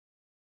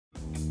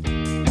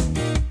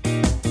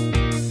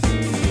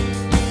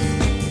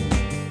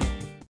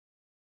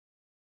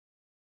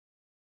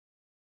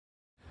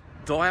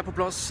Da er jeg på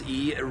plass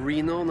i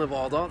Reno,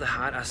 Nevada.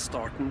 Dette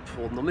starten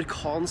på den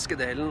amerikanske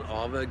delen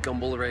av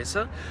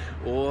Gumball-racet.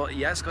 Og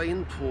jeg skal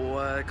inn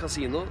på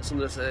kasino, som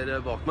dere ser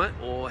bak meg,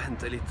 og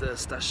hente litt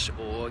stash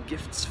og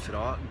gifts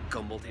fra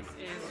Gumball-teamet.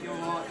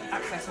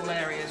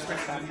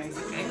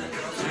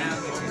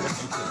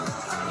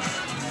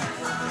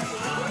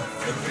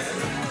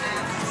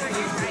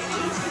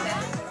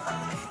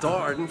 Da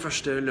er den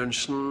første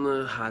lunsjen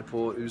her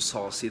på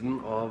USA-siden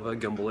av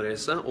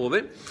Gumball-racet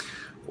over.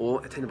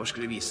 Og jeg tenkte bare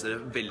skulle vise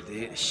dere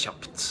veldig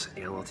kjapt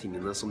en av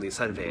tingene som de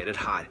serverer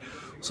her.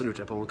 Og så lurte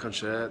jeg på om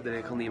kanskje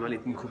dere kan gi meg en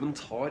liten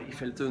kommentar i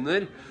feltet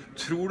under.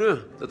 Tror du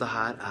dette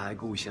her er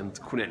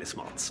godkjent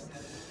Cornelis-mat?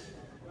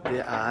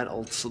 Det er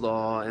altså da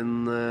en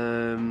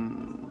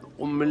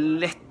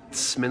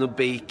omelett med noe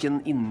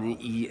bacon inne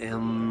i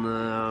en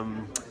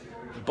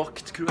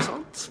bakt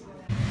croissant.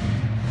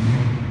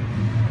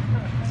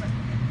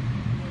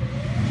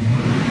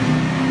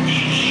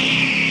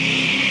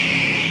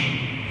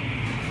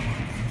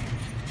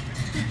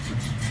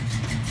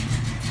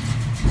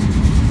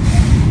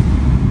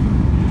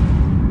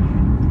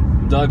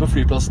 Da er vi på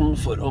flyplassen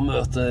for å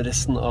møte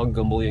resten av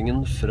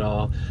Gumball-gjengen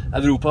fra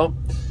Europa.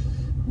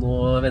 Nå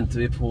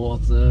venter vi på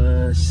at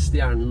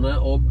stjernene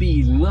og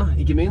bilene,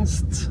 ikke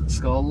minst,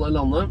 skal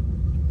lande.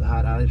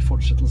 Dette er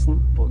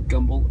fortsettelsen på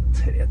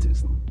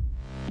Gumball3000.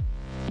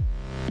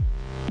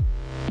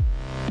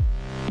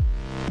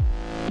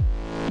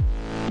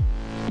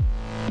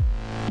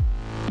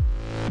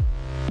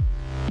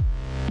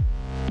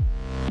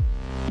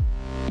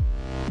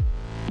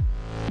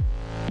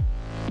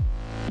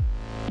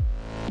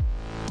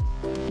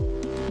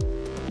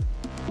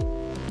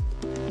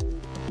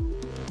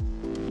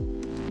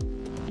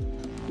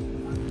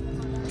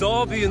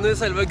 Da begynner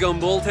selve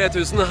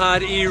Gumball3000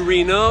 her i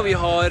Reno. Vi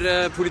har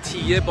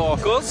politiet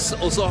bak oss,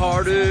 og så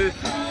har du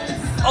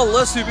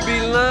alle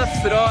superbilene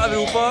fra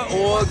Europa,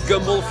 og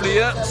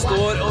Gumball-flyet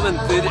står og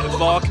venter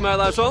bak meg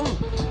der sånn.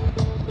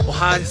 Og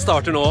her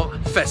starter nå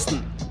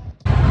festen.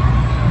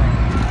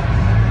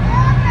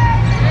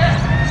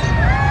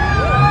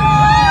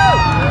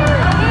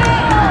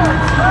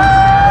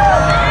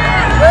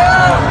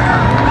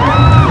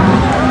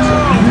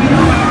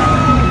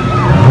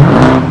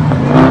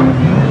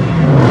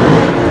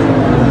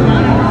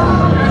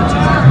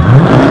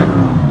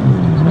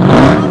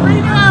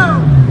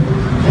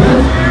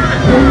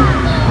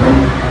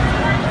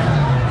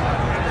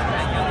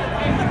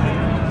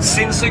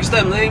 Sinnssyk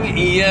stemning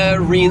i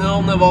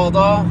Reno,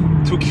 Nevada.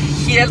 Tok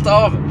helt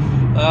av.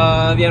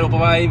 Vi er nå på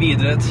vei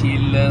videre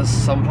til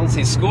San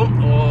Francisco,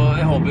 og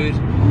jeg håper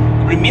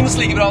det blir minst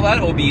like bra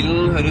der, og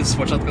bilen høres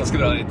fortsatt ganske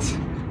bra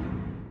ut.